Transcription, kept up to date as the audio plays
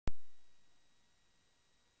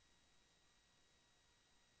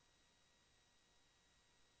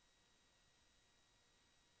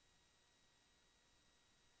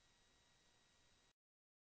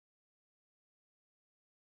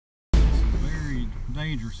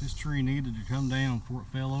dangerous. This tree needed to come down before it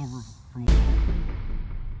fell over from.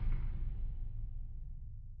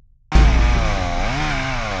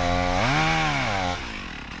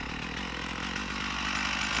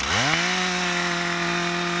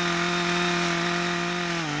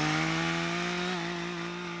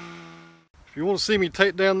 If you want to see me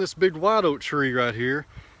take down this big white oak tree right here,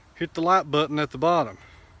 hit the like button at the bottom.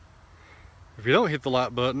 If you don't hit the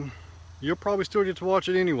like button, you'll probably still get to watch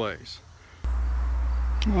it anyways.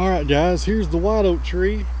 Alright guys, here's the white oak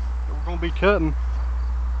tree that we're going to be cutting.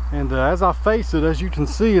 And as I face it, as you can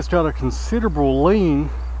see, it's got a considerable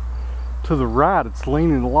lean to the right. It's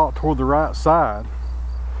leaning a lot toward the right side.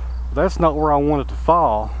 But that's not where I want it to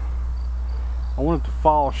fall. I want it to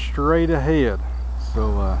fall straight ahead.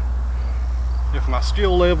 So if my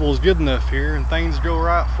skill level is good enough here and things go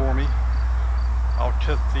right for me, I'll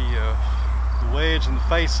cut the wedge in the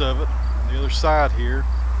face of it on the other side here,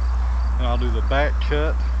 and I'll do the back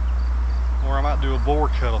cut, or I might do a bore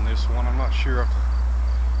cut on this one. I'm not sure. I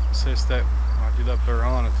have to assess that when I get up there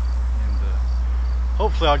on it, and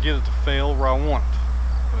hopefully I'll get it to fail where I want it.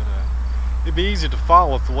 But it'd be easy to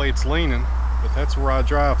follow it the way it's leaning, but that's where I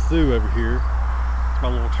drive through over here. My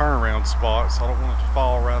little turnaround spot, so I don't want it to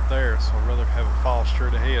fall right there, so I'd rather have it fall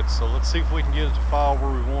straight ahead. So let's see if we can get it to fall where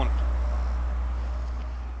we want it.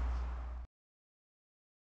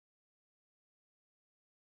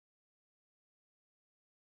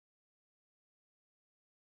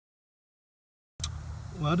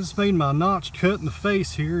 Well, I just made my notch cut in the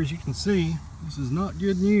face here. As you can see, this is not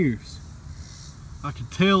good news. I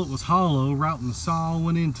could tell it was hollow right when the saw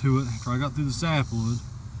went into it after I got through the sapwood.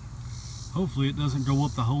 Hopefully it doesn't go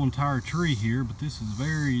up the whole entire tree here, but this is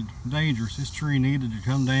very dangerous. This tree needed to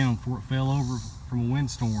come down before it fell over from a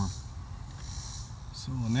windstorm.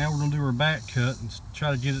 So now we're going to do our back cut and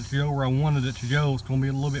try to get it to go where I wanted it to go. It's going to be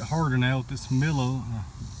a little bit harder now with this middle,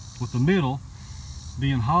 with the middle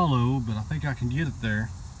being hollow, but I think I can get it there.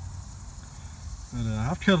 But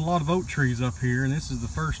I've cut a lot of oak trees up here, and this is the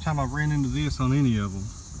first time I've ran into this on any of them.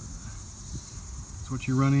 What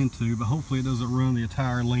you run into, but hopefully it doesn't run the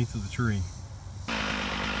entire length of the tree.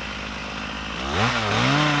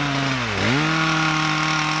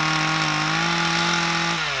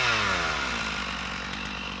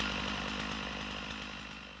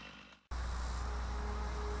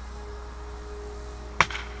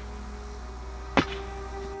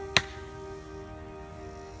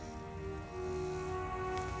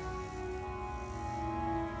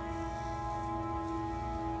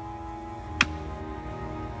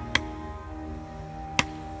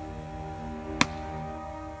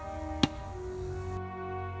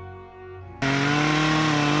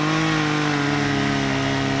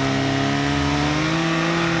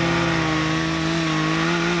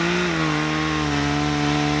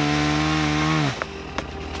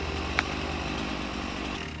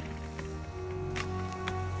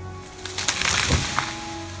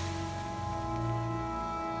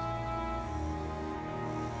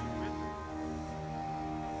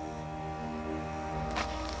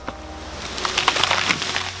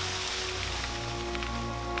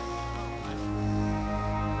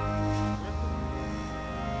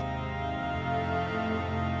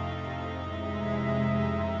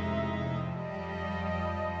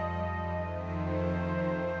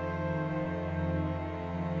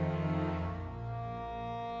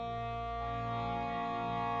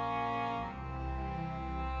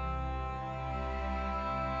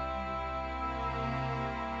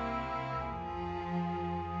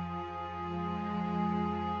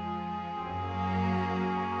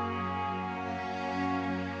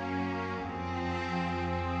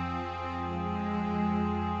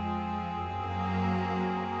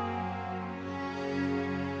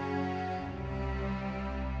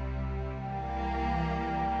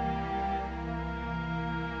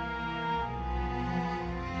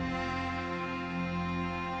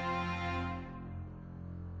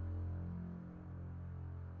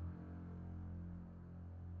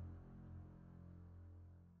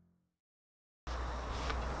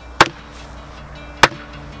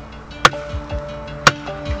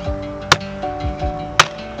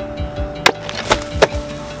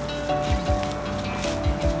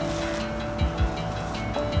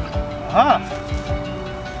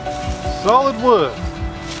 Solid wood.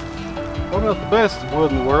 Probably not the best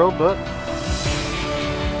wood in the world, but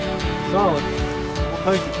solid. We'll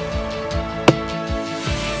take it.